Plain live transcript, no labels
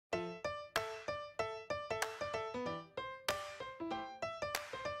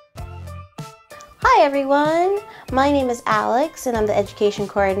Hi everyone, my name is Alex and I'm the Education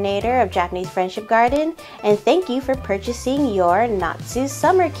Coordinator of Japanese Friendship Garden, and thank you for purchasing your Natsu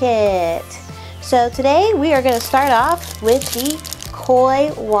Summer Kit. So today we are going to start off with the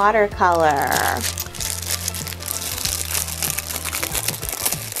Koi Watercolor.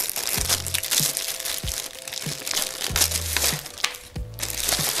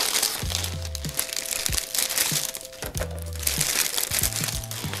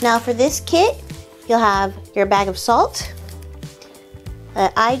 Now for this kit, you'll have your bag of salt,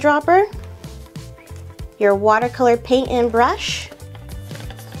 an eyedropper, your watercolor paint and brush,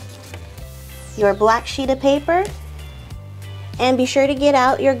 your black sheet of paper, and be sure to get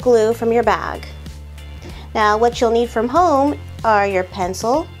out your glue from your bag. Now what you'll need from home are your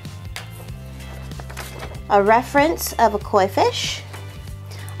pencil, a reference of a koi fish,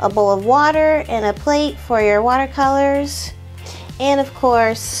 a bowl of water and a plate for your watercolors, and of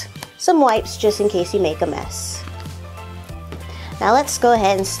course, some wipes just in case you make a mess. Now let's go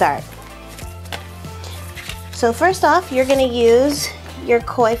ahead and start. So first off, you're going to use your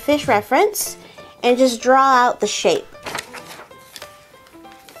koi fish reference and just draw out the shape.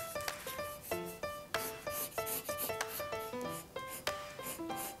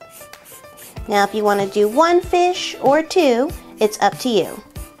 Now if you want to do one fish or two, it's up to you.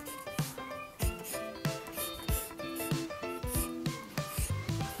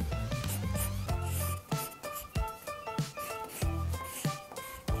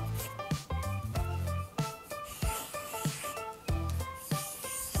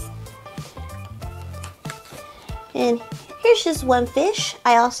 And here's just one fish.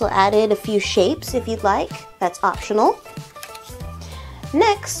 I also added a few shapes if you'd like. That's optional.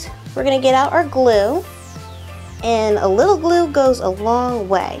 Next, we're going to get out our glue. And a little glue goes a long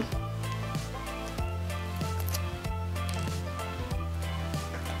way.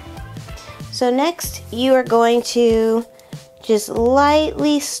 So next, you are going to just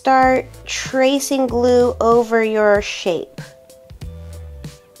lightly start tracing glue over your shape.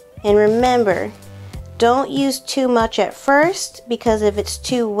 And remember, don't use too much at first, because if it's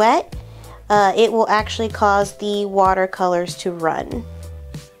too wet, it will actually cause the watercolors to run.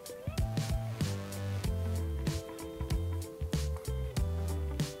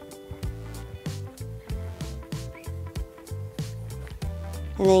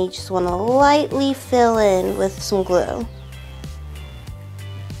 And then you just want to lightly fill in with some glue.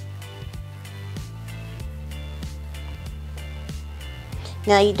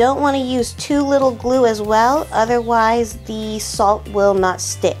 Now you don't want to use too little glue as well, otherwise the salt will not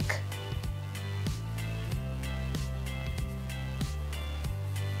stick.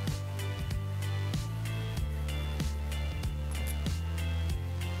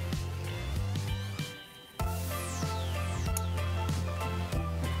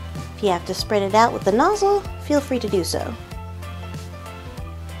 If you have to spread it out with the nozzle, feel free to do so.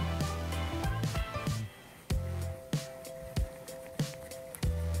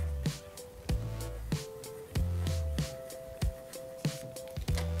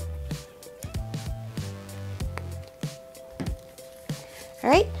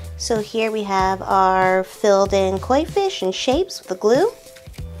 Alright, so here we have our filled in koi fish and shapes with the glue.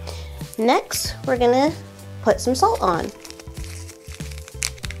 Next, we're going to put some salt on.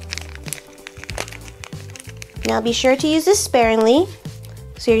 Now be sure to use this sparingly.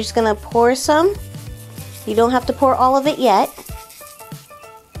 So you're just going to pour some. You don't have to pour all of it yet.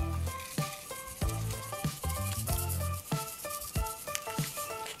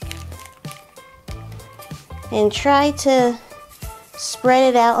 And try to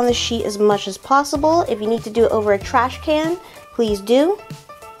spread it out on the sheet as much as possible. If you need to do it over a trash can, please do,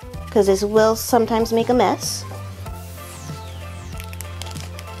 because this will sometimes make a mess.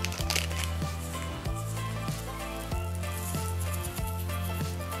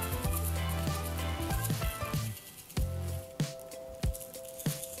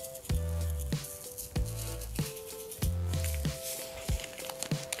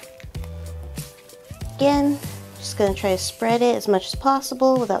 Again, just going to try to spread it as much as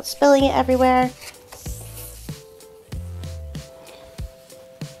possible without spilling it everywhere.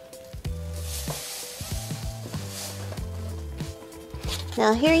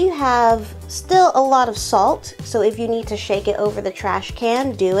 Now here you have still a lot of salt, so if you need to shake it over the trash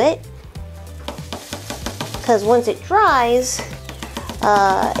can, do it. Because once it dries,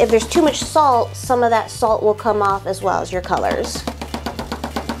 if there's too much salt, some of that salt will come off as well as your colors.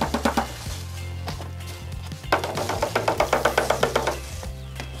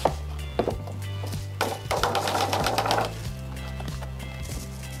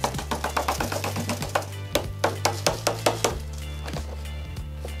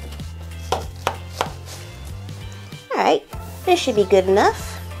 This should be good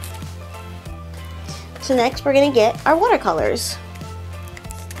enough. So next we're going to get our watercolors.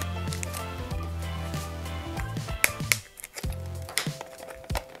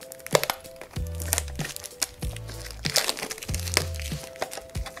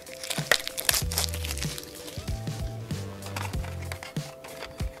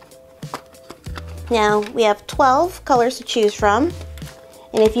 Now we have 12 colors to choose from,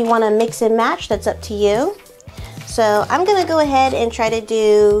 and if you want to mix and match, that's up to you. So I'm going to go ahead and try to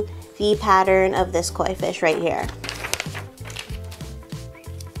do the pattern of this koi fish right here.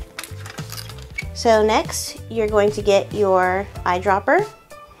 So next you're going to get your eyedropper,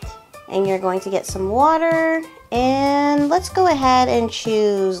 and you're going to get some water, and let's go ahead and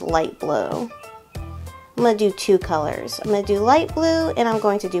choose light blue. I'm going to do 2 colors. I'm going to do light blue and I'm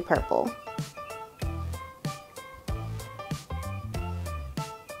going to do purple.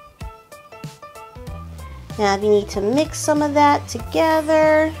 Now if you need to mix some of that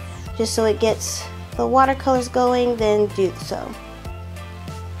together, just so it gets the watercolors going, then do so.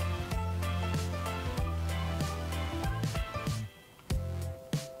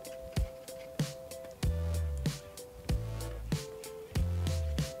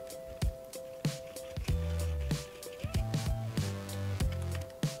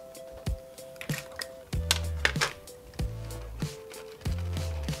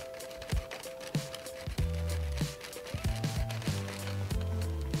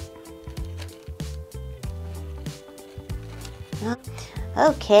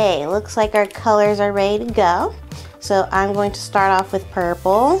 Okay, looks like our colors are ready to go. So I'm going to start off with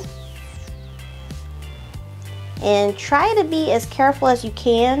purple. And try to be as careful as you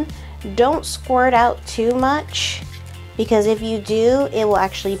can. Don't squirt out too much, because if you do, it will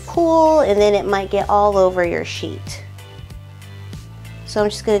actually pool and then it might get all over your sheet. So I'm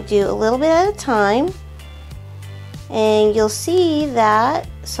just going to do a little bit at a time, and you'll see that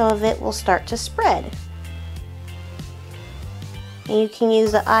some of it will start to spread. And you can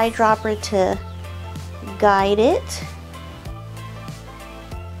use the eyedropper to guide it.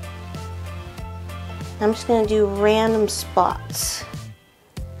 I'm just going to do random spots.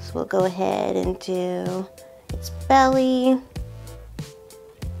 So we'll go ahead and do its belly.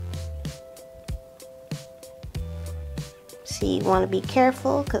 See, you want to be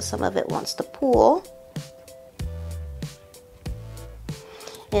careful because some of it wants to pool.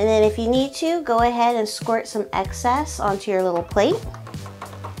 And then if you need to, go ahead and squirt some excess onto your little plate.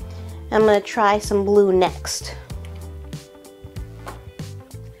 I'm going to try some blue next.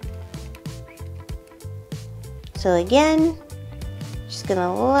 So again, just going to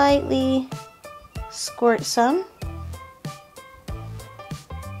lightly squirt some.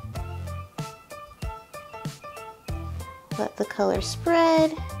 Let the color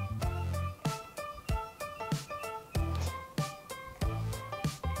spread.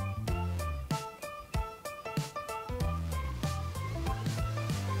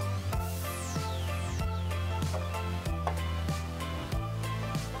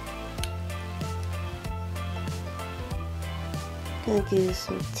 Gonna do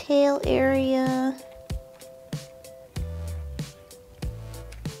some tail area.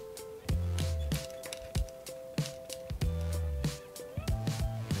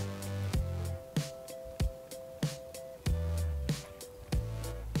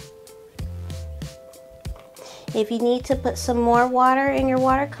 If you need to put some more water in your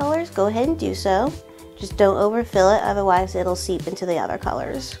watercolors, go ahead and do so. Just don't overfill it, otherwise it'll seep into the other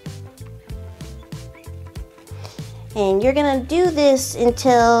colors. And you're gonna do this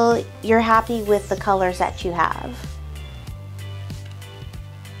until you're happy with the colors that you have.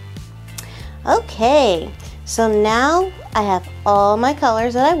 Okay, so now I have all my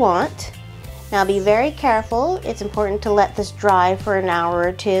colors that I want. Now be very careful. It's important to let this dry for an hour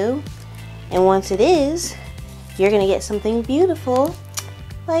or two. And once it is, you're gonna get something beautiful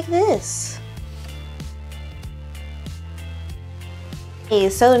like this. Okay,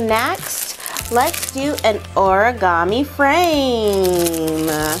 so next, let's do an origami frame.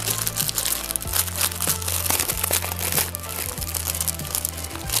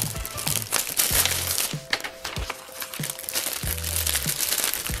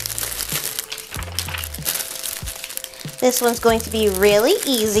 This one's going to be really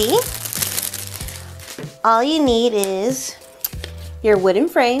easy. All you need is your wooden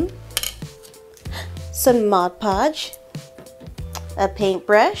frame, some Mod Podge, a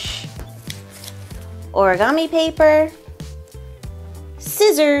paintbrush, origami paper,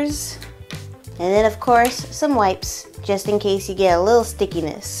 scissors, and then of course some wipes, just in case you get a little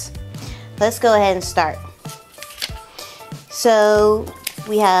stickiness. Let's go ahead and start. So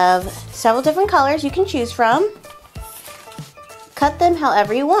we have several different colors you can choose from. cut them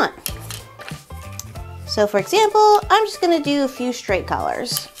however you want. So for example, I'm just gonna do a few straight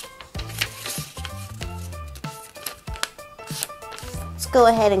colors. Let's go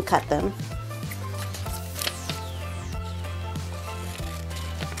ahead and cut them.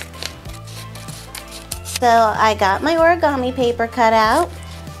 So I got my origami paper cut out.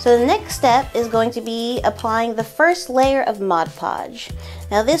 So the next step is going to be applying the first layer of Mod Podge.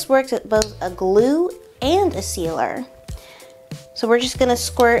 Now this works with both a glue and a sealer. So we're just gonna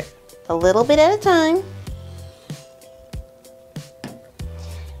squirt a little bit at a time.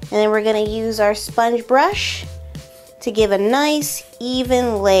 And then we're gonna use our sponge brush to give a nice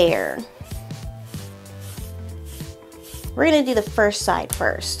even layer. We're gonna do the first side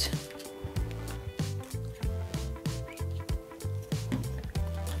first.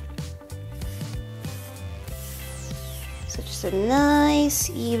 So just a nice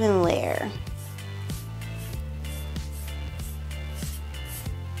even layer.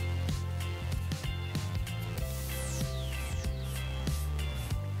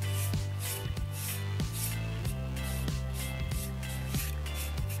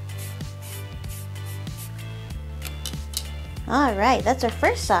 All right, that's our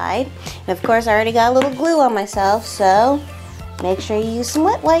first side. And of course, I already got a little glue on myself, so make sure you use some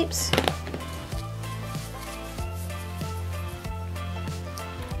wet wipes.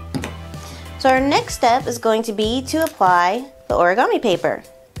 So our next step is going to be to apply the origami paper.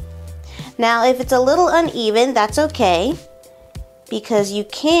 Now, if it's a little uneven, that's okay, because you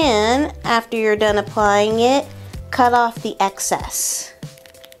can, after you're done applying it, cut off the excess.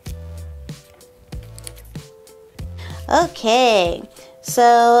 Okay,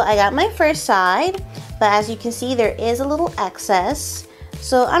 so I got my first side, but as you can see, there is a little excess.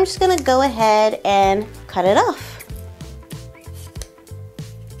 So I'm just gonna go ahead and cut it off.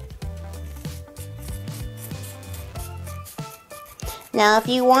 Now, if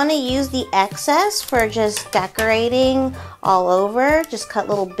you want to use the excess for just decorating all over, just cut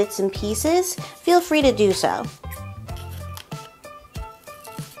little bits and pieces, feel free to do so.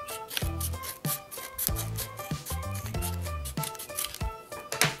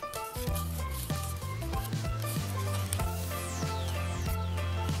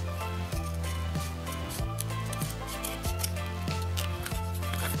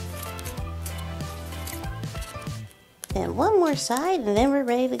 And one more side, and then we're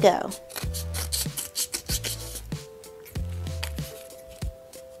ready to go.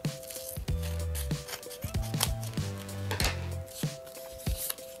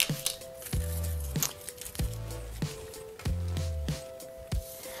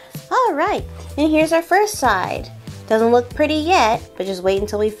 All right, and here's our first side. Doesn't look pretty yet, but just wait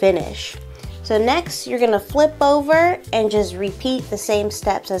until we finish. So next, you're gonna flip over and just repeat the same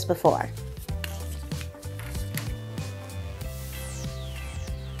steps as before.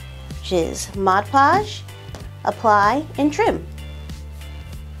 Is Mod Podge, apply, and trim.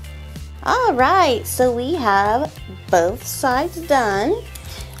 All right, so we have both sides done.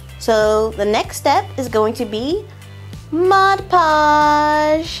 So the next step is going to be Mod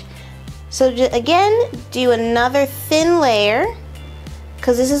Podge. So again, do another thin layer,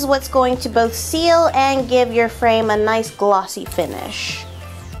 because this is what's going to both seal and give your frame a nice glossy finish.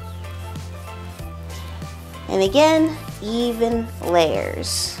 And again, even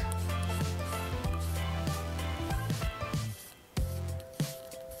layers.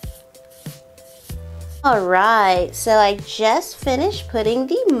 Alright, so I just finished putting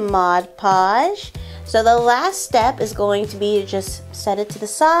the Mod Podge. So the last step is going to be to just set it to the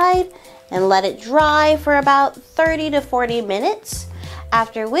side and let it dry for about 30 to 40 minutes,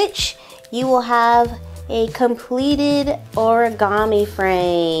 after which you will have a completed origami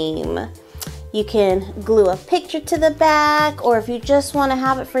frame. You can glue a picture to the back, or if you just want to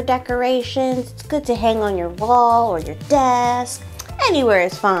have it for decorations, it's good to hang on your wall or your desk. Anywhere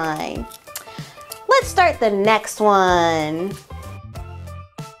is fine. Let's start the next one.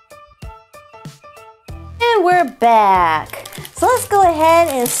 And we're back. So let's go ahead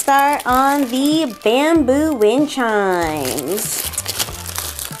and start on the bamboo wind chimes.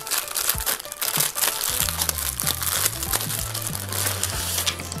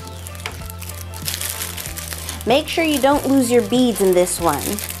 Make sure you don't lose your beads in this one.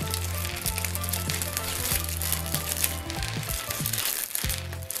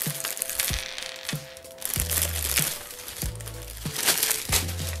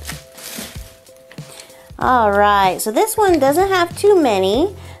 Alright, so this one doesn't have too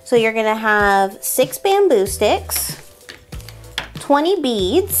many. So you're going to have 6 bamboo sticks, 20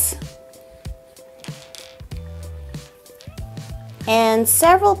 beads, and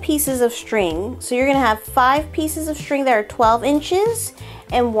several pieces of string. So you're gonna have 5 pieces of string that are 12 inches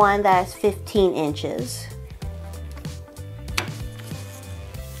and one that is 15 inches.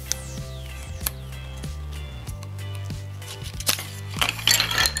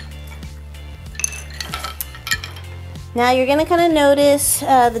 Now you're gonna kind of notice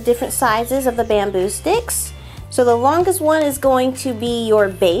the different sizes of the bamboo sticks. So the longest one is going to be your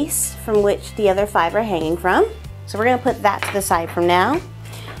base from which the other 5 are hanging from. So we're gonna put that to the side from now.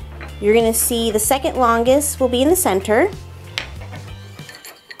 You're gonna see the second longest will be in the center,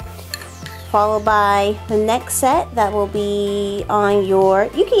 followed by the next set that will be on your,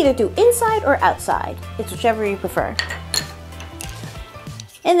 you can either do inside or outside. It's whichever you prefer.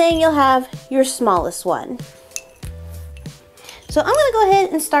 And then you'll have your smallest one. So I'm gonna go ahead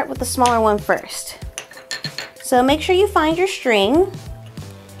and start with the smaller one first. So make sure you find your string.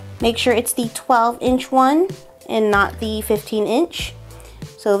 Make sure it's the 12-inch one and not the 15-inch.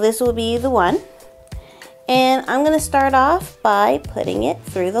 So this will be the one. And I'm gonna start off by putting it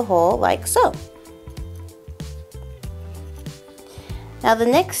through the hole like so. Now the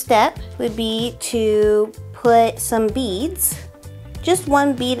next step would be to put some beads, just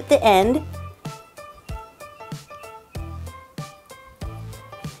one bead at the end.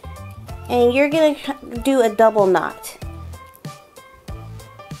 And you're gonna do a double knot.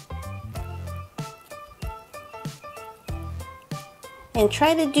 And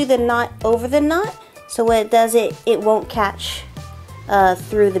try to do the knot over the knot, so when it does it, it won't catch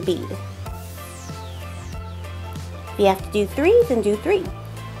through the bead. If you have to do 3, then do 3.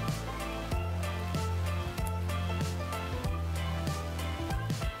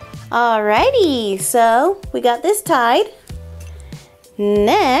 Alrighty, so we got this tied.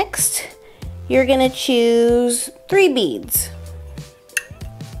 Next, you're gonna choose 3 beads,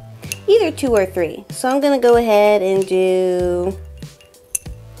 either 2 or 3. So I'm gonna go ahead and do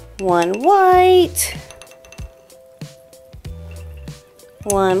 1 white,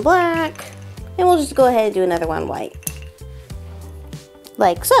 1 black, and we'll just go ahead and do another 1 white,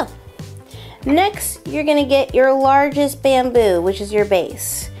 like so. Next, you're gonna get your largest bamboo, which is your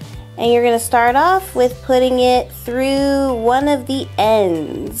base. And you're gonna start off with putting it through one of the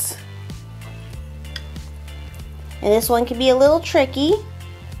ends. And this one can be a little tricky.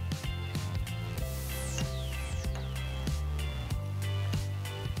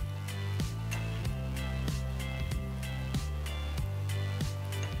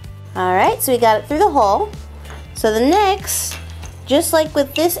 Alright, so we got it through the hole. So the next, just like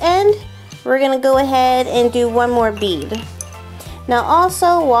with this end, we're gonna go ahead and do 1 more bead. Now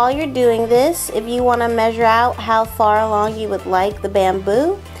also, while you're doing this, if you want to measure out how far along you would like the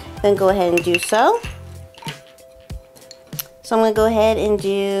bamboo, then go ahead and do so. So I'm going to go ahead and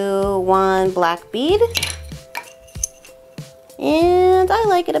do 1 black bead. And I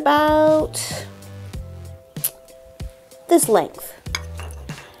like it about this length.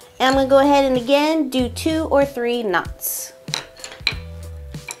 And I'm going to go ahead and again do 2 or 3 knots.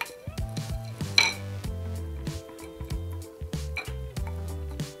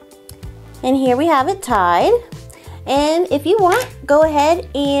 And here we have it tied. And if you want, go ahead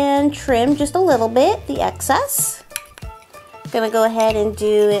and trim just a little bit, the excess. I'm gonna go ahead and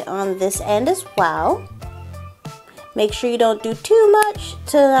do it on this end as well. Make sure you don't do too much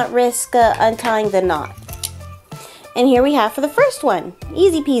to not risk untying the knot. And here we have for the first one,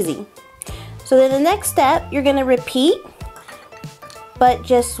 easy peasy. So then the next step, you're gonna repeat, but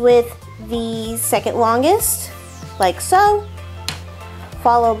just with the second longest, like so,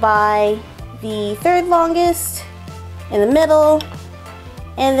 followed by the third longest in the middle,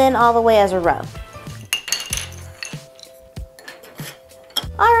 and then all the way as a row.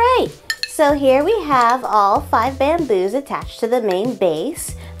 Alright, so here we have all 5 bamboos attached to the main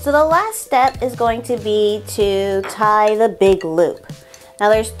base. So the last step is going to be to tie the big loop. Now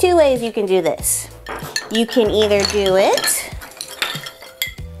there's 2 ways you can do this. You can either do it,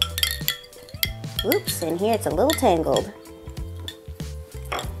 oops, in here it's a little tangled.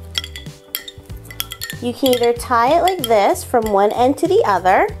 You can either tie it like this from one end to the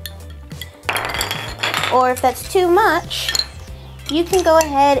other, or if that's too much, you can go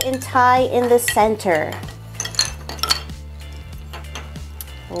ahead and tie in the center,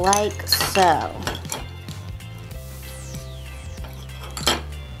 like so.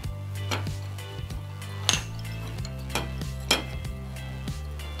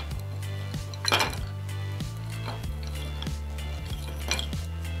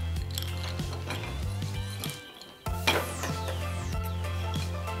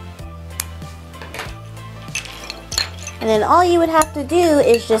 And then all you would have to do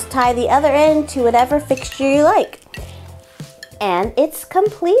is just tie the other end to whatever fixture you like. and it's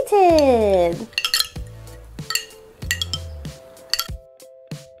completed.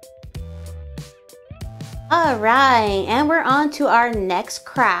 All right, and we're on to our next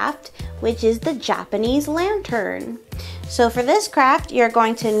craft, which is the Japanese lantern. So for this craft, you're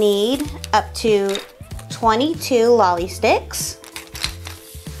going to need up to 22 lolly sticks,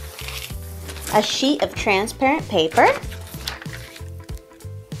 a sheet of transparent paper,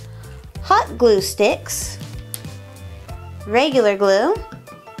 hot glue sticks, regular glue,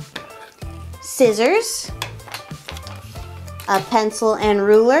 scissors, a pencil and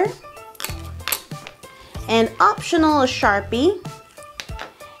ruler, an optional Sharpie,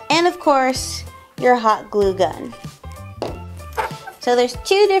 and of course, your hot glue gun. So there's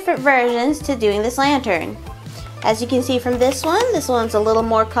two different versions to doing this lantern. As you can see from this one's a little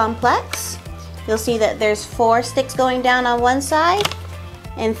more complex. You'll see that there's 4 sticks going down on one side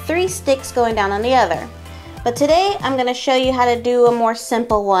and 3 sticks going down on the other. But today I'm going to show you how to do a more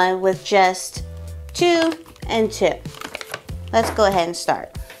simple one with just 2 and 2. Let's go ahead and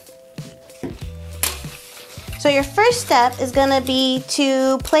start. So your first step is going to be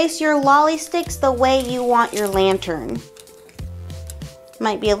to place your lolly sticks the way you want your lantern.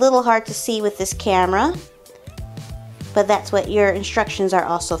 Might be a little hard to see with this camera, but that's what your instructions are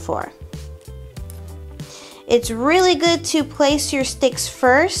also for. It's really good to place your sticks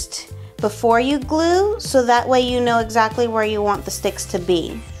first before you glue, so that way you know exactly where you want the sticks to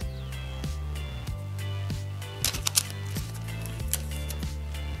be.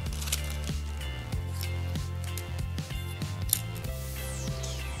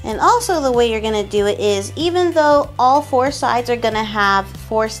 And also the way you're going to do it is, even though all 4 sides are going to have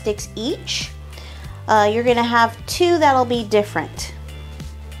 4 sticks each, you're going to have 2 that'll be different.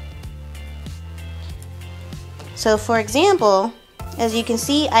 So for example, as you can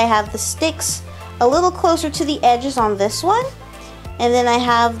see, I have the sticks a little closer to the edges on this one, and then I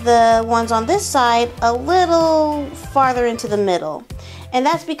have the ones on this side a little farther into the middle. And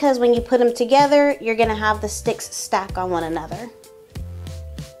that's because when you put them together, you're going to have the sticks stack on one another.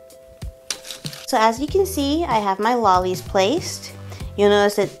 So as you can see, I have my lollies placed. You'll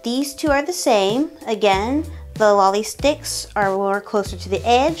notice that these 2 are the same. Again, the lolly sticks are more closer to the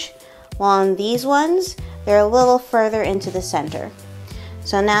edge, while on these ones, they're a little further into the center.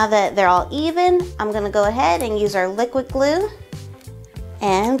 So now that they're all even, I'm going to go ahead and use our liquid glue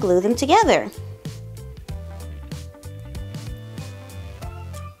and glue them together.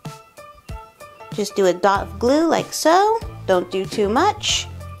 Just do a dot of glue like so. Don't do too much.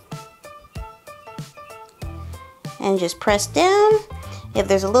 And just press down. If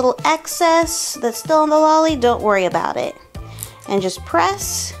there's a little excess that's still on the lolly, don't worry about it. And just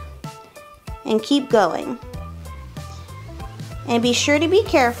press and keep going. And be sure to be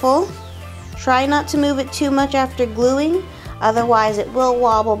careful. Try not to move it too much after gluing, otherwise it will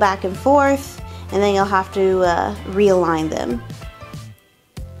wobble back and forth, and then you'll have to realign them.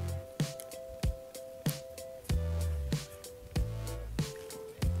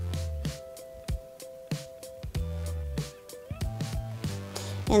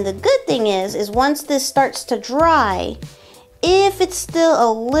 And the good thing is once this starts to dry, if it's still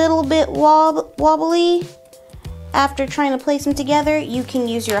a little bit wobbly after trying to place them together, you can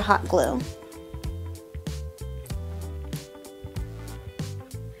use your hot glue.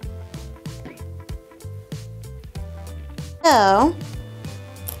 So,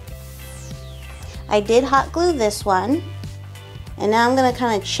 I did hot glue this one, and now I'm going to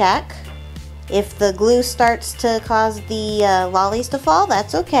kind of check. If the glue starts to cause the lollies to fall,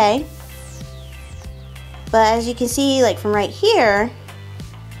 that's okay. But as you can see, like from right here,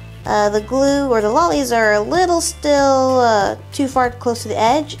 the glue or the lollies are a little still too far close to the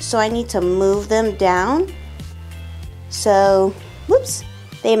edge, so I need to move them down. So, whoops,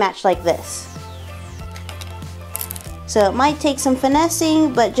 they match like this. So it might take some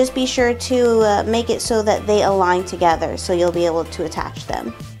finessing, but just be sure to make it so that they align together, so you'll be able to attach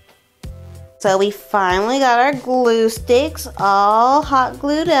them. So we finally got our glue sticks all hot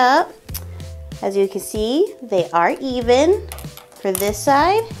glued up. As you can see, they are even for this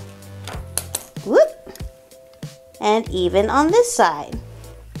side. Whoop! And even on this side.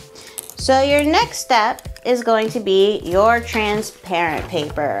 So your next step is going to be your transparent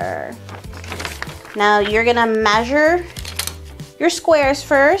paper. Now you're gonna measure your squares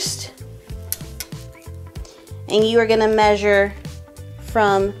first. And you are gonna measure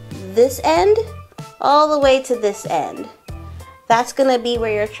from this end all the way to this end. That's gonna be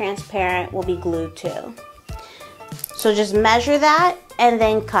where your transparent will be glued to. So just measure that and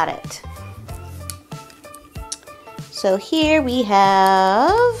then cut it. So here we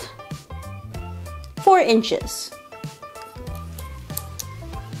have 4 inches.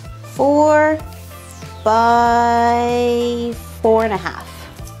 4 by 4.5.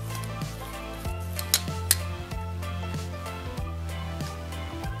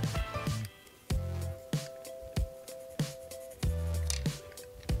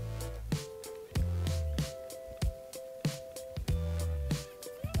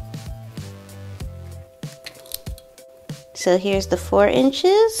 So here's the 4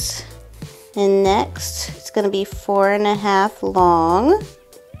 inches, and next it's going to be 4.5 long.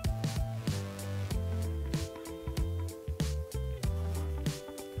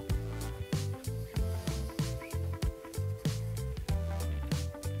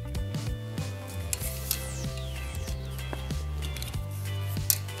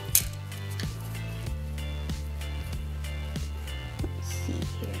 Let's see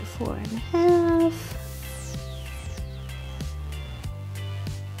here, 4.5.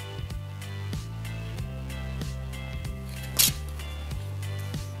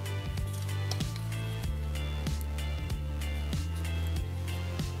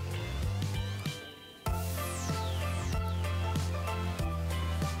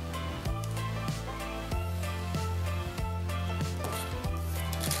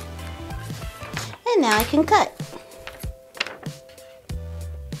 And now I can cut.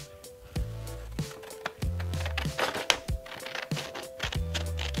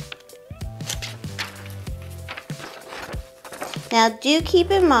 Now do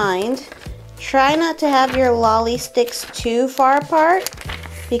keep in mind, try not to have your lolly sticks too far apart,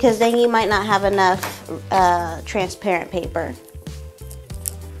 because then you might not have enough transparent paper.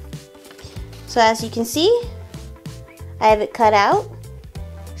 So as you can see, I have it cut out.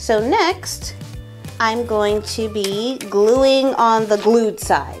 So next, I'm going to be gluing on the glued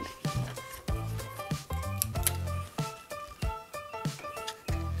side.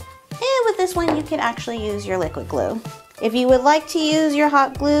 And with this one, you can actually use your liquid glue. If you would like to use your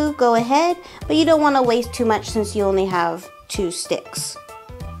hot glue, go ahead, but you don't want to waste too much since you only have 2 sticks.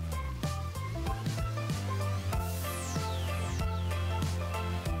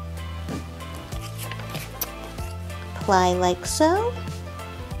 Apply like so.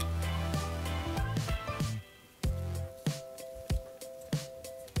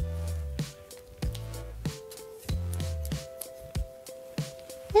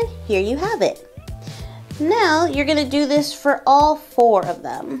 And here you have it. Now you're going to do this for all 4 of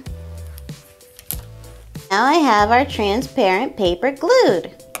them. Now I have our transparent paper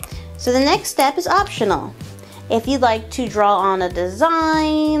glued. So the next step is optional. If you'd like to draw on a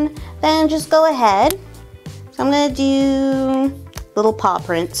design, then just go ahead. So I'm going to do little paw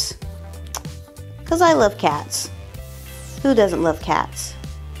prints, because I love cats. Who doesn't love cats?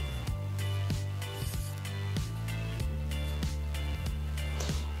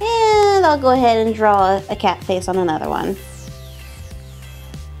 And I'll go ahead and draw a cat face on another one.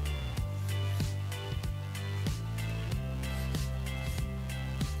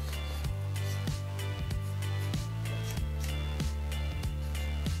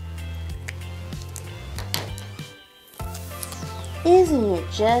 Isn't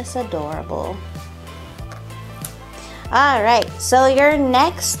it just adorable? Alright, so your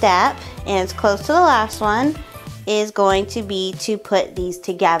next step, and it's close to the last one, is going to be to put these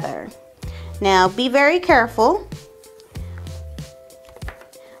together. Now be very careful.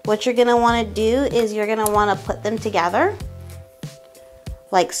 What you're going to want to do is you're going to want to put them together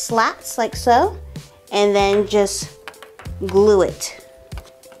like slats, like so, and then just glue it.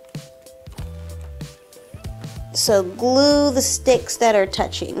 So glue the sticks that are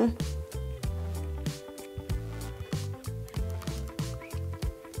touching.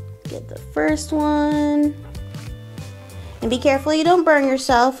 Get the first one. And be careful you don't burn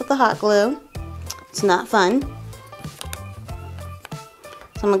yourself with the hot glue. It's not fun.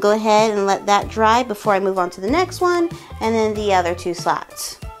 So I'm going to go ahead and let that dry before I move on to the next one, and then the other 2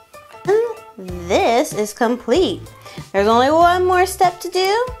 slats. And this is complete. There's only one more step to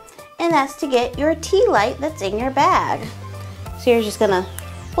do, and that's to get your tea light that's in your bag. So you're just gonna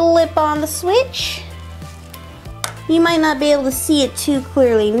flip on the switch. You might not be able to see it too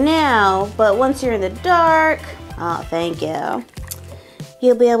clearly now, but once you're in the dark, oh, thank you,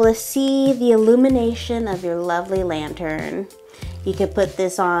 you'll be able to see the illumination of your lovely lantern. You could put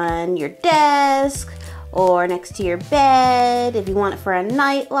this on your desk or next to your bed. If you want it for a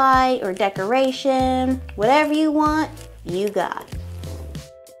night light or decoration, whatever you want, you got it.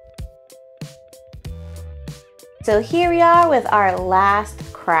 So here we are with our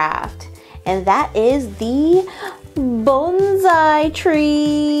last craft, and that is the bonsai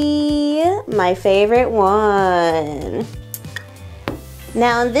tree, my favorite one.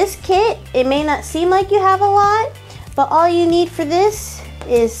 Now in this kit, it may not seem like you have a lot, but all you need for this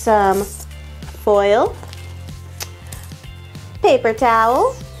is some foil, paper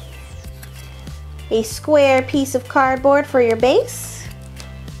towel, a square piece of cardboard for your base,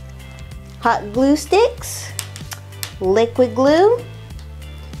 hot glue sticks, liquid glue,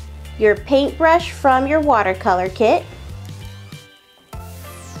 your paintbrush from your watercolor kit,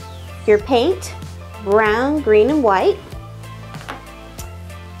 your paint, brown, green, and white,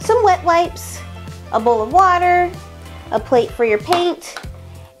 some wet wipes, a bowl of water, a plate for your paint,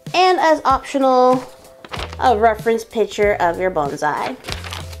 and as optional, a reference picture of your bonsai.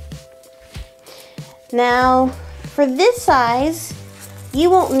 Now, for this size, you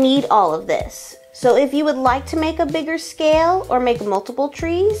won't need all of this. So if you would like to make a bigger scale or make multiple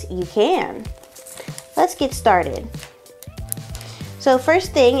trees, you can. Let's get started. So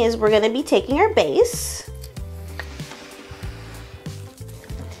first thing is we're going to be taking our base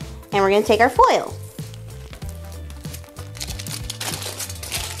and we're going to take our foil.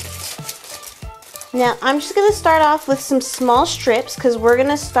 Now I'm just going to start off with some small strips because we're going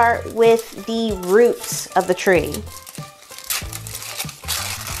to start with the roots of the tree.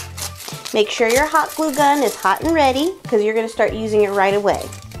 Make sure your hot glue gun is hot and ready because you're going to start using it right away.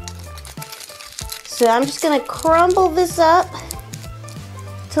 So I'm just going to crumble this up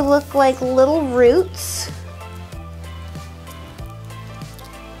to look like little roots.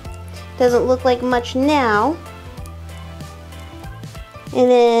 Doesn't look like much now. And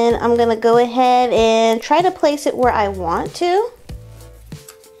then I'm gonna go ahead and try to place it where I want to.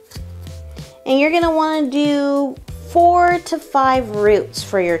 And you're gonna wanna do 4 to 5 roots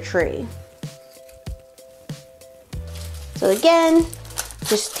for your tree. So again,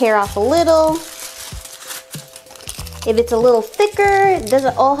 just tear off a little. If it's a little thicker, it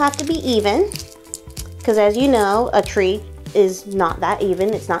doesn't all have to be even. Because as you know, a tree is not that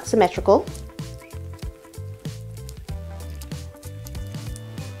even, it's not symmetrical.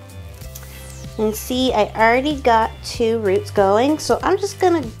 And see, I already got 2 roots going, so I'm just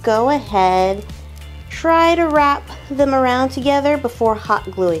gonna go ahead, try to wrap them around together before hot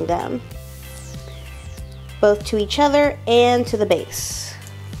gluing them, both to each other and to the base.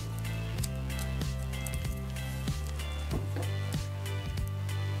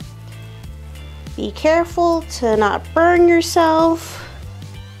 Be careful to not burn yourself,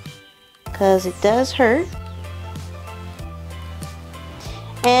 because it does hurt.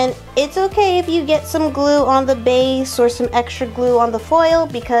 And it's okay if you get some glue on the base or some extra glue on the foil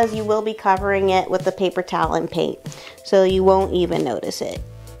because you will be covering it with the paper towel and paint, so you won't even notice it.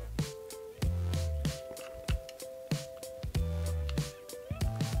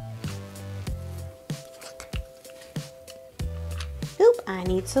 Oop, I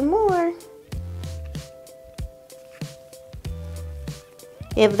need some more.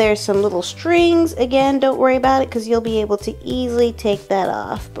 If there's some little strings, again, don't worry about it because you'll be able to easily take that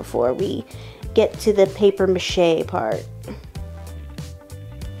off before we get to the papier-mâché part.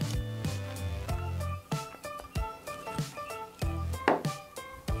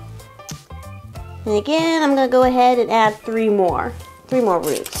 And again, I'm going to go ahead and add 3 more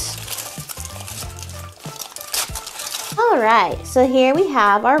roots. Alright, so here we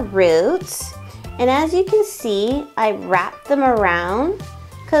have our roots. And as you can see, I wrapped them around.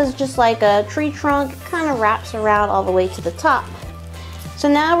 Because just like a tree trunk, it kind of wraps around all the way to the top. So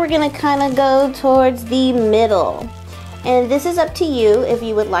now we're going to kind of go towards the middle. And this is up to you if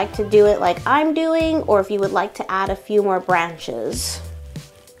you would like to do it like I'm doing or if you would like to add a few more branches.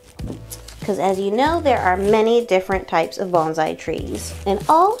 Because as you know, there are many different types of bonsai trees in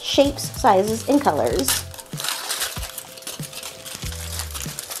all shapes, sizes, and colors.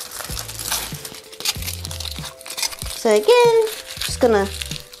 So again, just gonna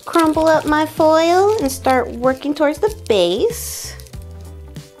crumble up my foil and start working towards the base.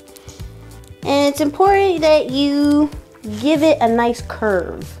 And it's important that you give it a nice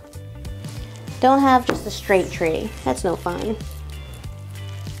curve. Don't have just a straight tree. That's no fun.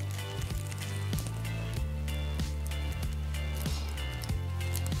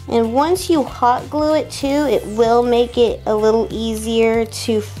 And once you hot glue it too, it will make it a little easier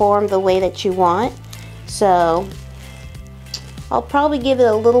to form the way that you want. So I'll probably give it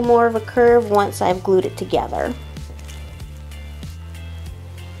a little more of a curve once I've glued it together.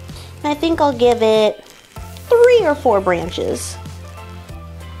 I think I'll give it 3 or 4 branches.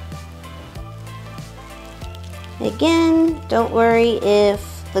 Again, don't worry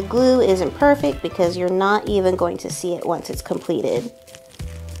if the glue isn't perfect because you're not even going to see it once it's completed.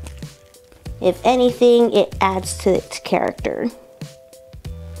 If anything, it adds to its character.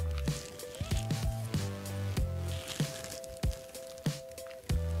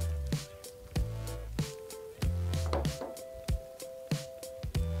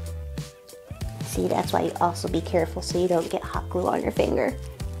 See, that's why you also be careful so you don't get hot glue on your finger.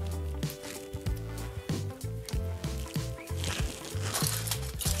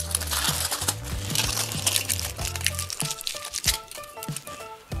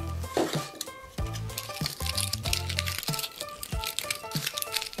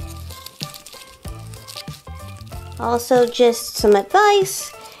 Also, just some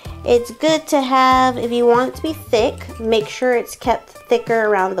advice, it's good to have, if you want it to be thick, make sure it's kept thicker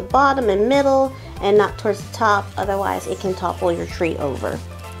around the bottom and middle and not towards the top, otherwise it can topple your tree over.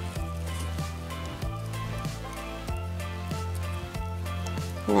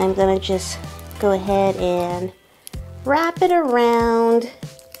 And I'm gonna just go ahead and wrap it around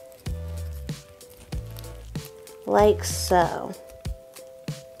like so.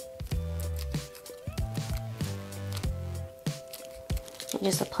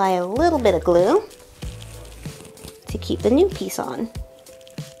 Just apply a little bit of glue to keep the new piece on.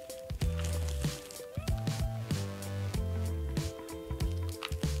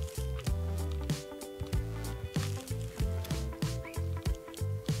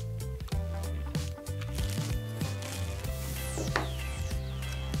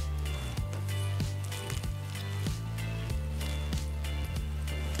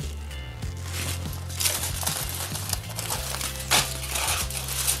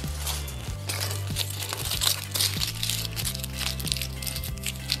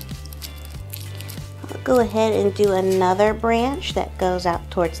 Go ahead and do another branch that goes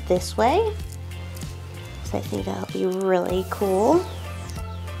out towards this way. So I think that'll be really cool.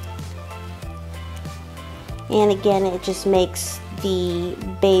 And again, it just makes the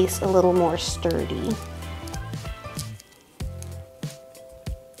base a little more sturdy.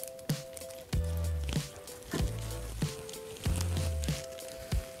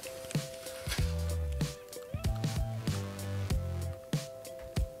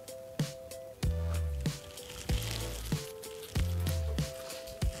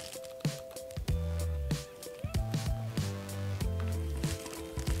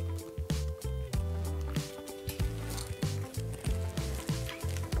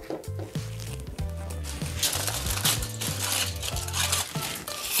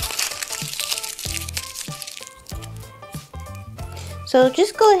 So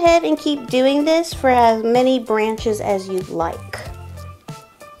just go ahead and keep doing this for as many branches as you'd like.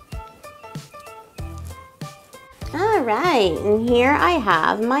 Alright, and here I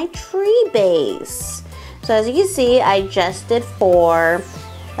have my tree base. So as you can see, I just did 4,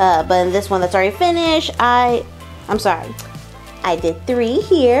 but in this one that's already finished, I did 3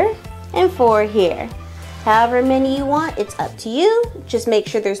 here and 4 here. However many you want, it's up to you. Just make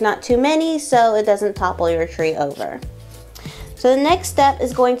sure there's not too many so it doesn't topple your tree over. So the next step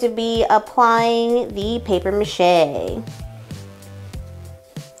is going to be applying the paper mache.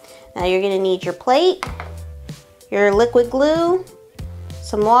 Now you're going to need your plate, your liquid glue,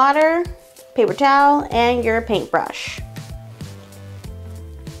 some water, paper towel, and your paintbrush.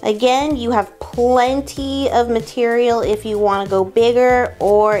 Again, you have plenty of material if you want to go bigger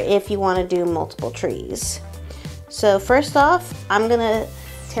or if you want to do multiple trees. So first off, I'm going to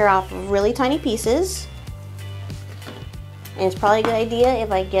tear off really tiny pieces. And it's probably a good idea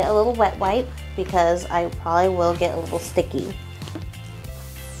if I get a little wet wipe because I probably will get a little sticky.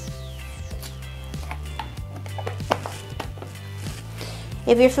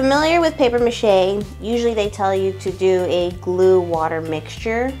 If you're familiar with paper mache, usually they tell you to do a glue water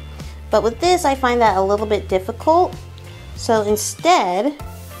mixture. But with this, I find that a little bit difficult. So instead,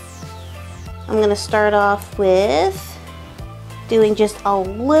 I'm going to start off with doing just a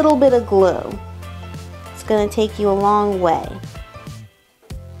little bit of glue. It's going to take you a long way.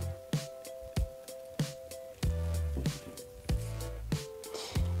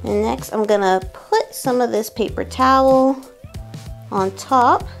 And next I'm going to put some of this paper towel on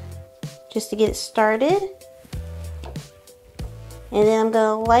top just to get it started. And then I'm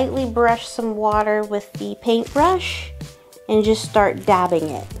going to lightly brush some water with the paintbrush and just start dabbing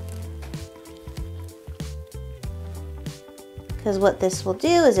it. Because what this will do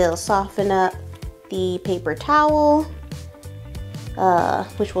is it'll soften up the paper towel,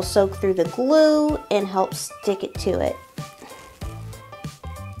 which will soak through the glue and help stick it to it.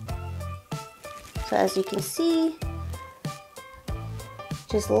 So as you can see,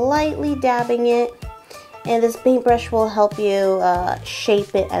 just lightly dabbing it, and this paintbrush will help you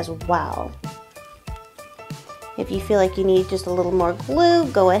shape it as well. If you feel like you need just a little more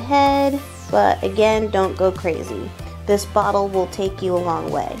glue, go ahead, but again, don't go crazy. This bottle will take you a long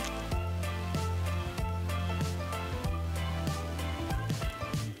way.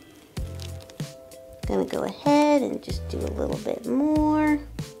 Gonna go ahead and just do a little bit more.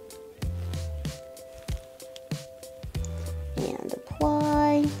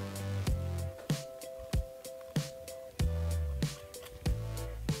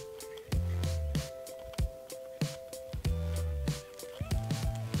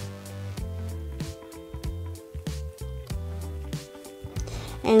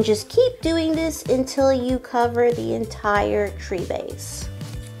 And just keep doing this until you cover the entire tree base.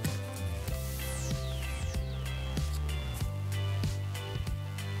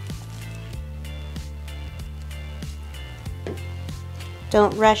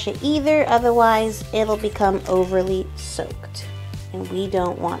 Don't rush it either, otherwise it'll become overly soaked, and we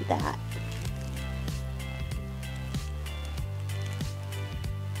don't want that.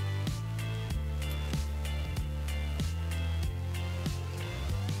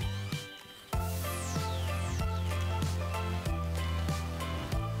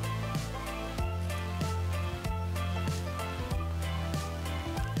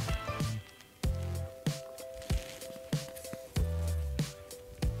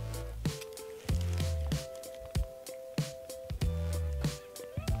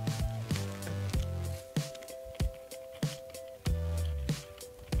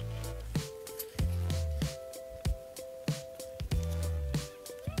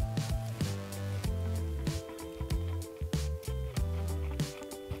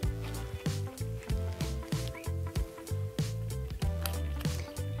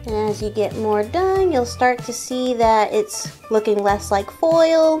 And as you get more done, you'll start to see that it's looking less like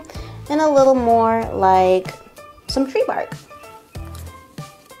foil and a little more like some tree bark.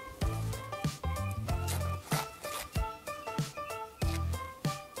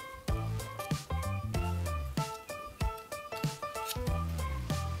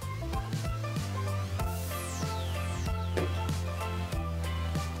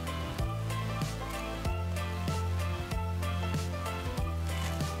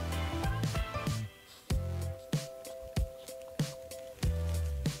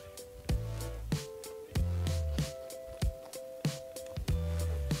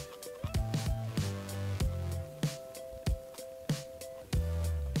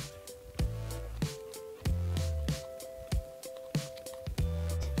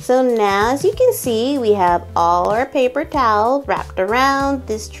 So now, as you can see, we have all our paper towel wrapped around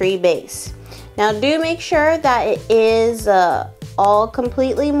this tree base. Now do make sure that it is all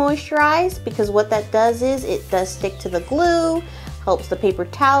completely moisturized, because what that does is it does stick to the glue, helps the paper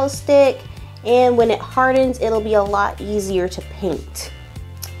towel stick, and when it hardens, it'll be a lot easier to paint.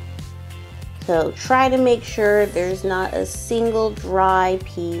 So try to make sure there's not a single dry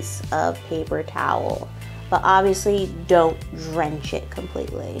piece of paper towel. But obviously don't drench it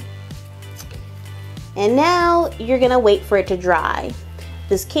completely. And now you're gonna wait for it to dry.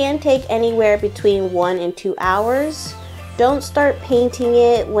 This can take anywhere between 1 and 2 hours. Don't start painting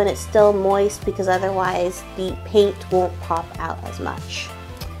it when it's still moist, because otherwise the paint won't pop out as much.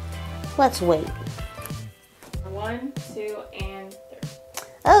 Let's wait. 1, 2, and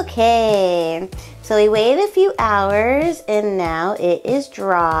 3. Okay, so we waited a few hours and now it is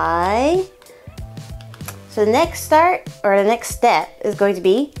dry. So the next step is going to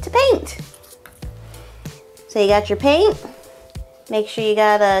be to paint. So you got your paint. Make sure you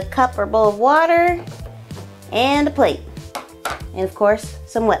got a cup or bowl of water and a plate. And of course,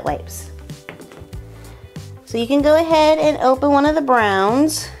 some wet wipes. So you can go ahead and open one of the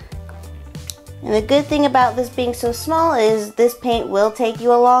browns. And the good thing about this being so small is this paint will take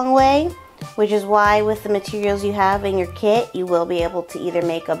you a long way, which is why with the materials you have in your kit, you will be able to either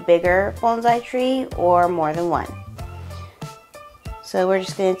make a bigger bonsai tree or more than one. So we're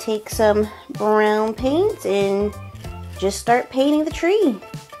just going to take some brown paint and just start painting the tree.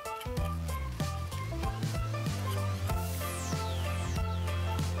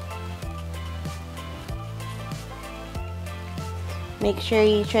 Make sure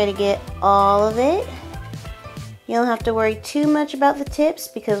you try to get all of it. You don't have to worry too much about the tips,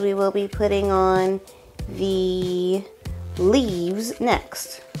 because we will be putting on the leaves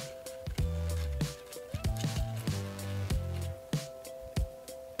next.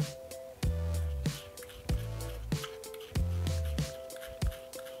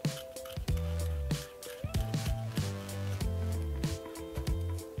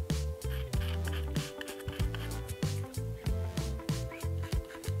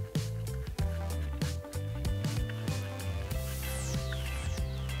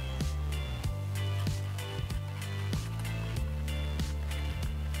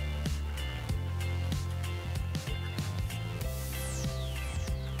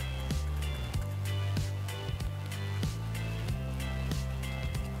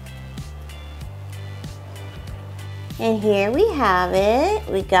 And here we have it.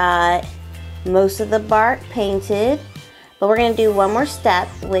 We got most of the bark painted, but we're gonna do one more step,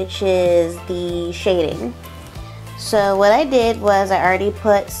 which is the shading. So what I did was I already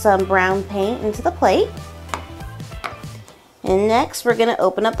put some brown paint into the plate. And next we're gonna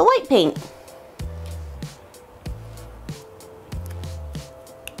open up the white paint.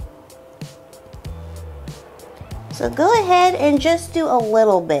 So go ahead and just do a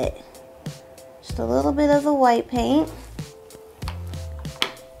little bit. Just a little bit of the white paint.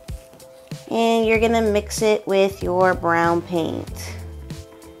 And you're gonna mix it with your brown paint.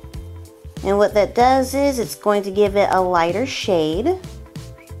 And what that does is it's going to give it a lighter shade.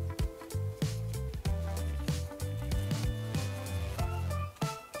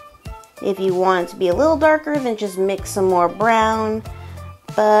 If you want it to be a little darker, then just mix some more brown.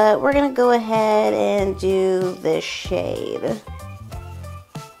 But we're gonna go ahead and do this shade.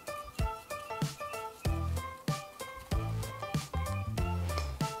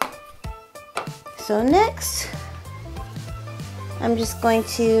 So next, I'm just going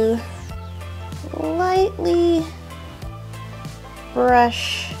to lightly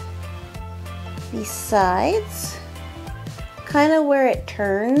brush the sides, kind of where it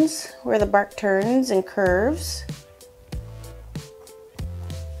turns, where the bark turns and curves.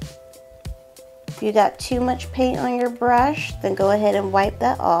 If you got too much paint on your brush, then go ahead and wipe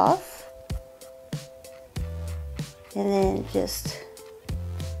that off. And then just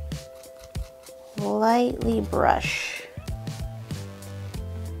lightly brush.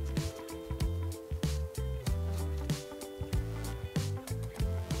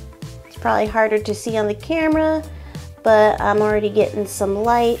 It's probably harder to see on the camera, but I'm already getting some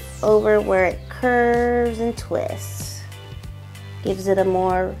light over where it curves and twists. Gives it a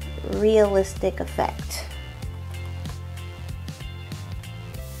more realistic effect.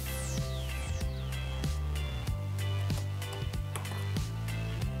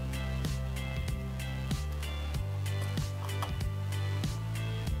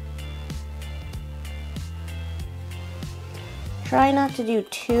 Try not to do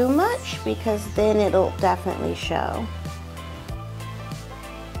too much because then it'll definitely show.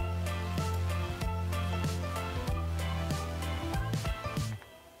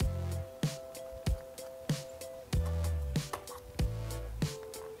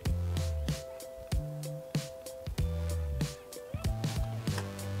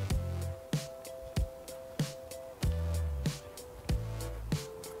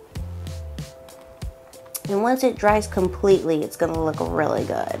 And once it dries completely, it's gonna look really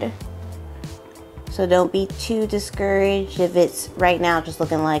good. So don't be too discouraged if it's right now just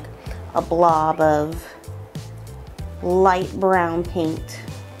looking like a blob of light brown paint.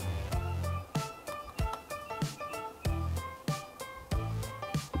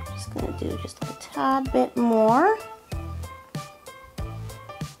 I'm just gonna do just a tad bit more.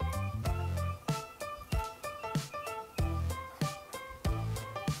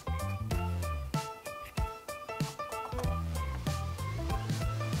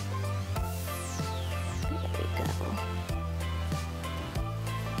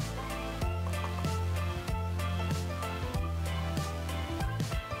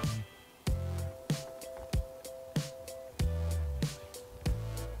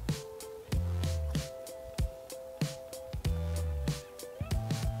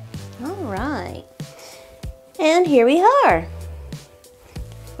 Alright, and here we are.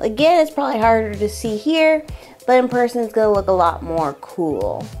 Again, it's probably harder to see here, but in person it's going to look a lot more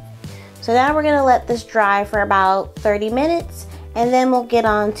cool. So now we're going to let this dry for about 30 minutes, and then we'll get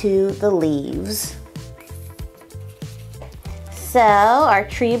on to the leaves. So our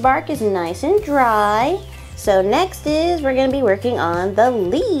tree bark is nice and dry. So next is we're going to be working on the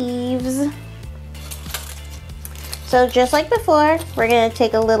leaves. So just like before, we're going to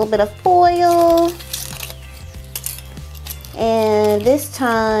take a little bit of foil, and this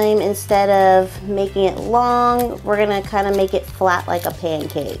time instead of making it long, we're going to kind of make it flat like a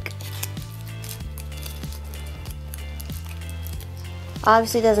pancake.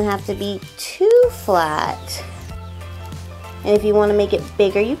 Obviously it doesn't have to be too flat, and if you want to make it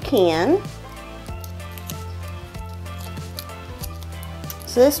bigger you can.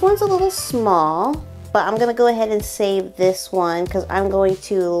 So this one's a little small, but I'm gonna go ahead and save this one because I'm going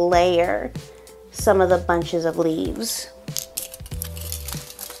to layer some of the bunches of leaves. Let's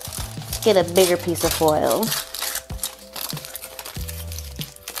get a bigger piece of foil.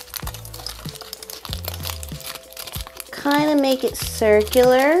 Kind of make it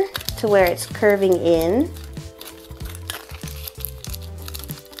circular to where it's curving in.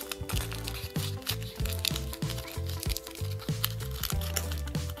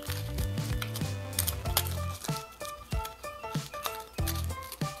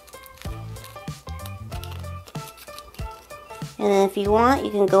 And then if you want, you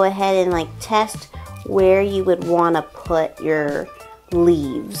can go ahead and like test where you would want to put your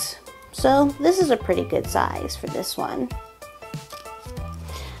leaves. So this is a pretty good size for this one.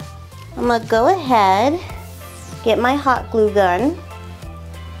 I'm gonna go ahead, get my hot glue gun,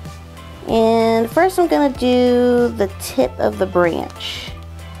 And first I'm going to do the tip of the branch.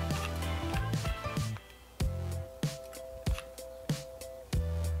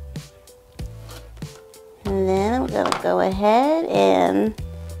 And then I'm going to go ahead and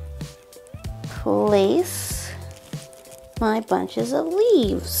place my bunches of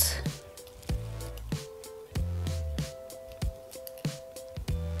leaves.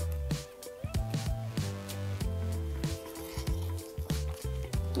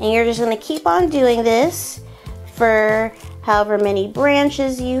 And you're just going to keep on doing this for however many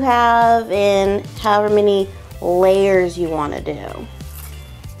branches you have and however many layers you want to do.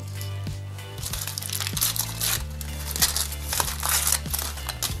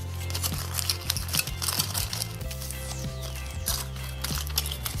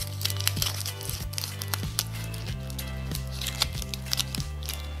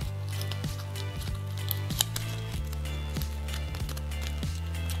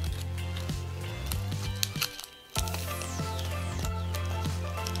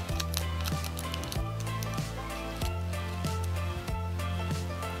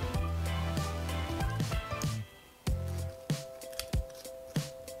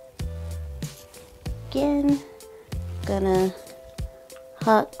 Again, gonna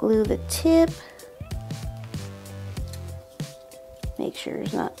hot glue the tip. Make sure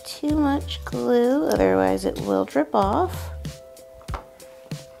there's not too much glue, otherwise it will drip off.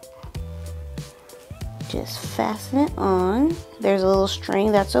 Just fasten it on. There's a little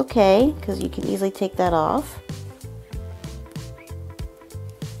string, that's okay, because you can easily take that off.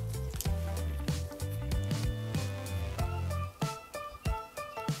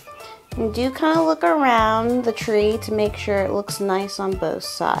 And do kind of look around the tree to make sure it looks nice on both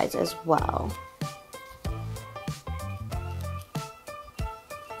sides as well.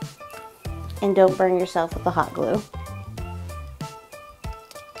 And don't burn yourself with the hot glue.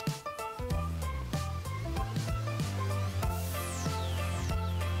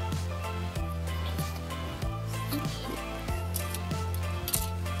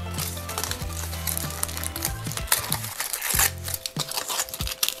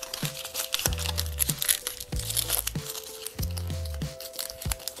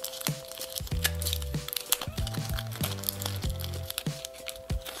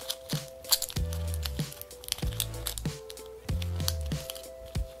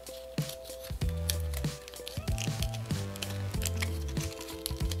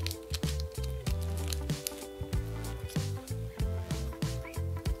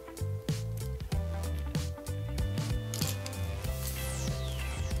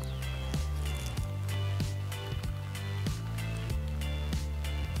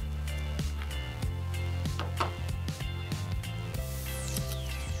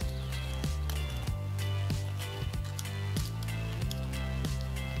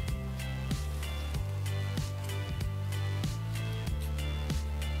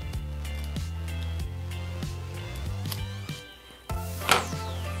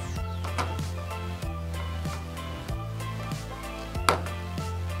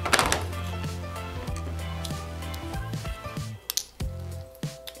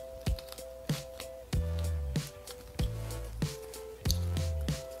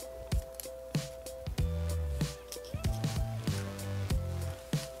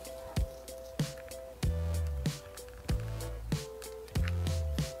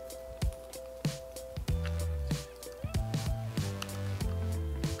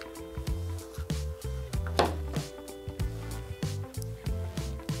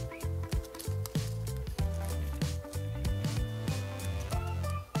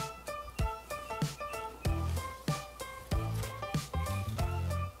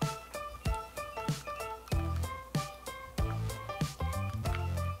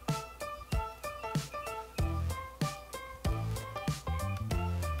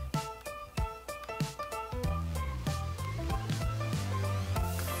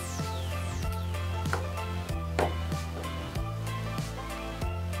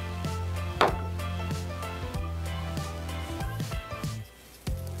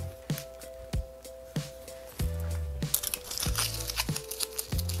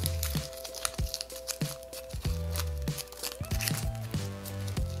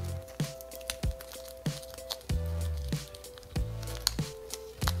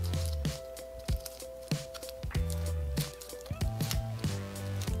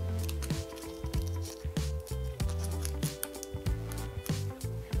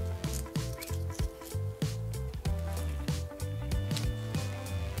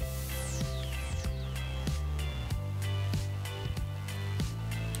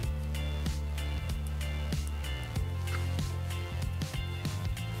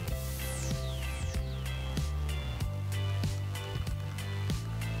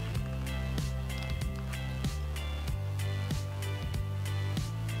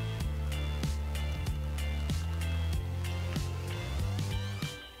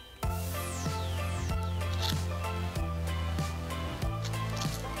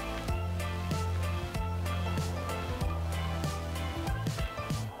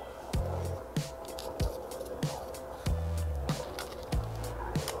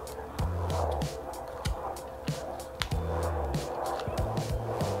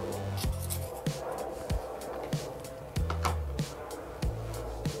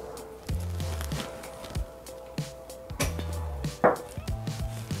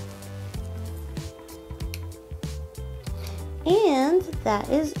 And that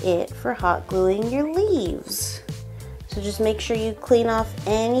is it for hot gluing your leaves. So just make sure you clean off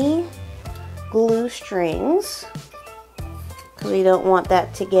any glue strings, because we don't want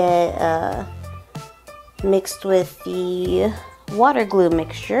that to get mixed with the water glue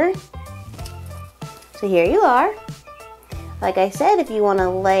mixture. So here you are. Like I said, if you want to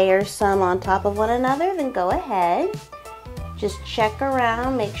layer some on top of one another, then go ahead. Just check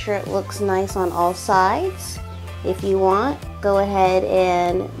around, make sure it looks nice on all sides. If you want, go ahead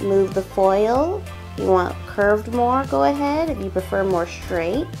and move the foil. If you want curved more, go ahead. If you prefer more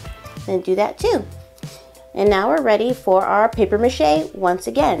straight, then do that too. And now we're ready for our paper mache once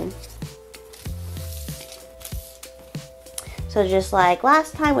again. So just like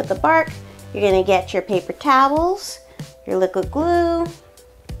last time with the bark, you're gonna get your paper towels, your liquid glue,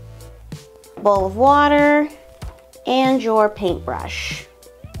 bowl of water, and your paintbrush.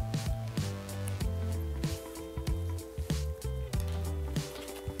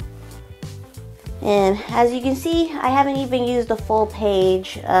 And as you can see, I haven't even used a full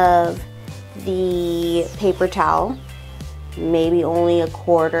page of the paper towel, maybe only a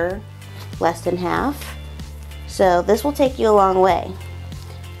quarter, less than half. So this will take you a long way.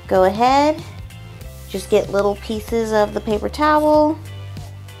 Go ahead, just get little pieces of the paper towel.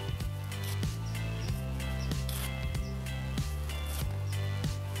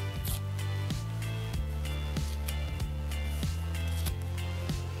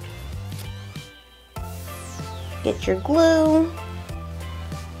 Get your glue.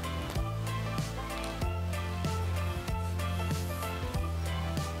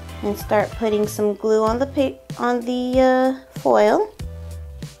 And start putting some glue on the foil.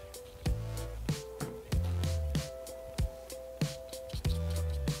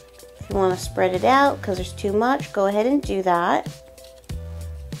 If you want to spread it out because there's too much, go ahead and do that.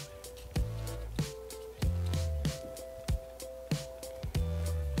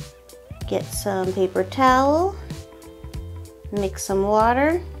 Get some paper towel, mix some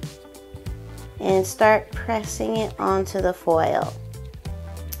water, and start pressing it onto the foil.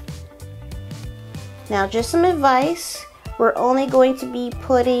 Now just some advice, we're only going to be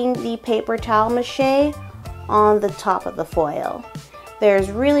putting the paper towel mache on the top of the foil.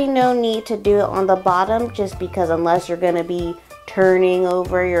 There's really no need to do it on the bottom, just because unless you're going to be turning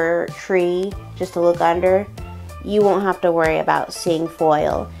over your tree just to look under, you won't have to worry about seeing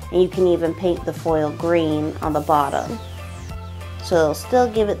foil, and you can even paint the foil green on the bottom. So it'll still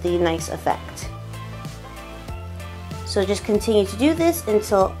give it the nice effect. So just continue to do this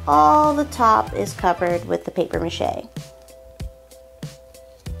until all the top is covered with the paper mache.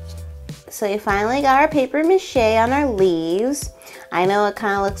 So we finally got our paper mache on our leaves. I know it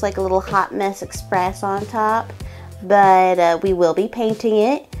kind of looks like a little hot mess express on top, but we will be painting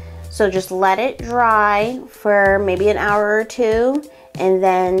it. So just let it dry for maybe an hour or two and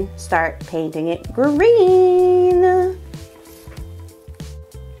then start painting it green.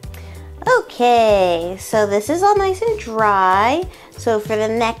 Okay, so this is all nice and dry. So for the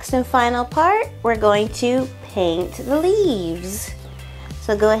next and final part, we're going to paint the leaves.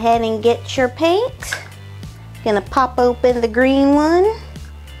 So go ahead and get your paint. Gonna pop open the green one.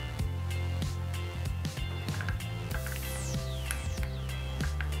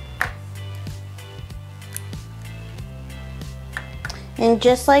 And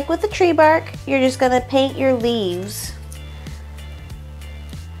just like with the tree bark, you're just gonna paint your leaves.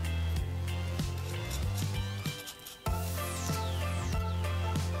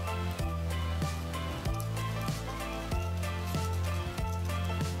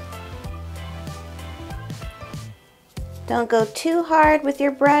 Don't go too hard with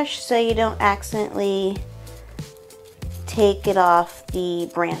your brush so you don't accidentally take it off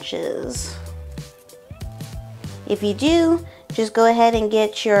the branches. If you do, just go ahead and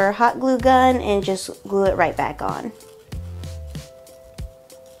get your hot glue gun and just glue it right back on.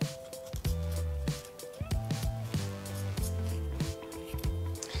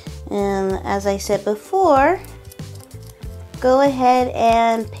 And as I said before, go ahead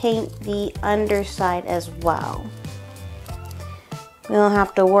and paint the underside as well. We don't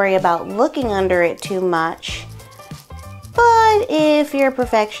have to worry about looking under it too much, but if you're a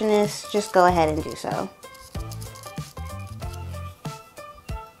perfectionist, just go ahead and do so.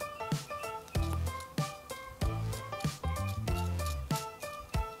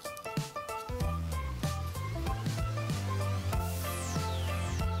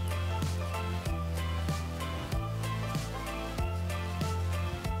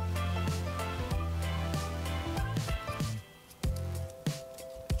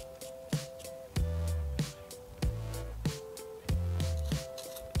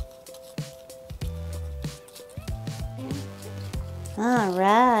 All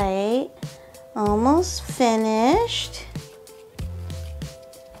right, almost finished.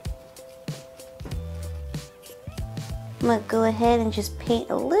 I'm gonna go ahead and just paint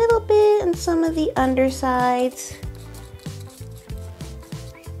a little bit on some of the undersides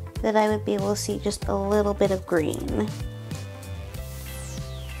that I would be able to see just a little bit of green.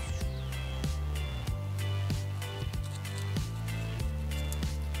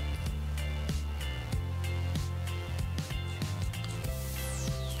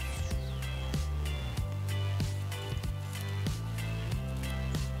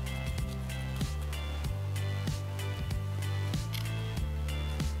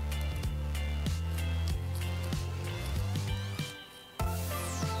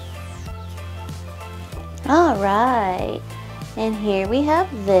 All right, and here we have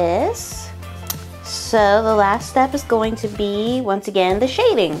this. So the last step is going to be, once again, the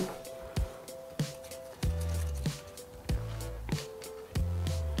shading.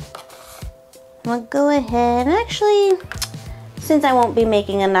 I'm gonna go ahead and actually, since I won't be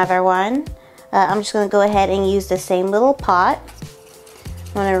making another one, I'm just gonna go ahead and use the same little pot.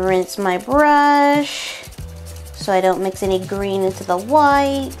 I'm gonna rinse my brush so I don't mix any green into the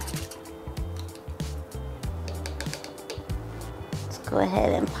white. Go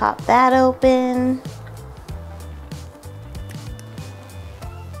ahead and pop that open.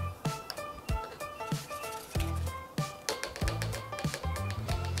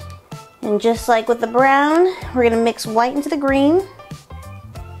 And just like with the brown, we're gonna mix white into the green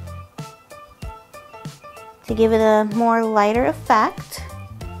to give it a more lighter effect.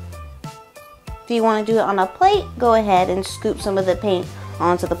 If you want to do it on a plate, go ahead and scoop some of the paint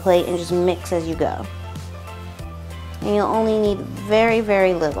onto the plate and just mix as you go. And you'll only need very,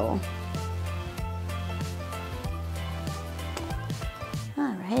 very little.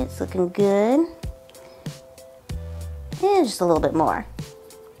 All right, it's looking good. And just a little bit more.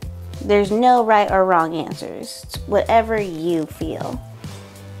 There's no right or wrong answers. It's whatever you feel.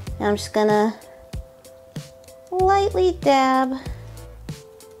 And I'm just gonna lightly dab.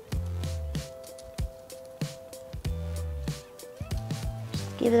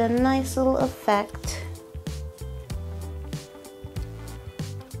 Just give it a nice little effect.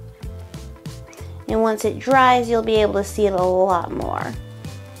 And once it dries, you'll be able to see it a lot more.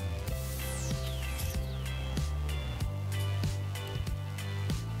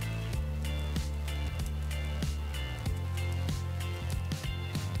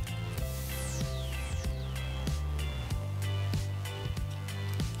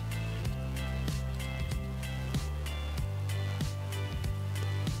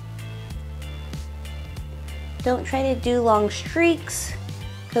 Don't try to do long streaks,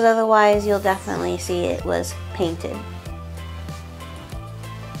 because otherwise you'll definitely see it was painted.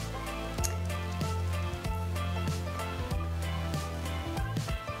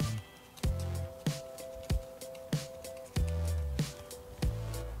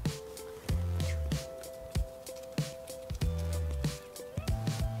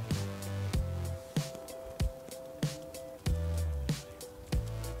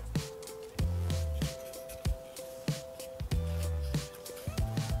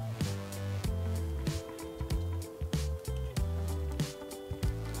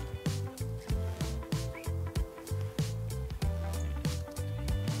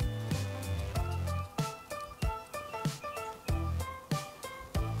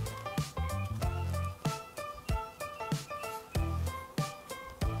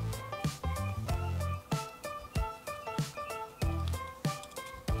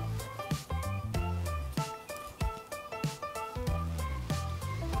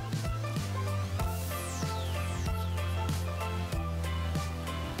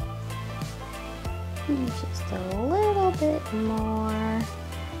 Just a little bit more.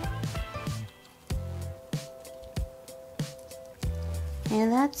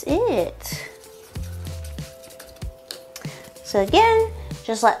 And that's it. So again,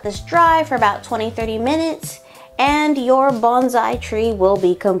 just let this dry for about 20-30 minutes and your bonsai tree will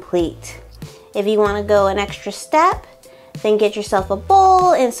be complete. If you want to go an extra step, then get yourself a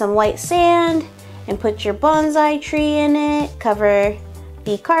bowl and some white sand and put your bonsai tree in it. Cover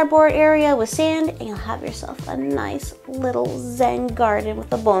the cardboard area with sand and you'll have yourself a nice little zen garden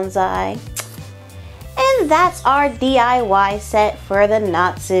with a bonsai. And that's our DIY set for the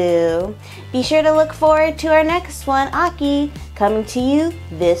Natsu. Be sure to look forward to our next one, Aki, coming to you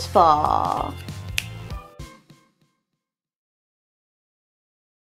this fall.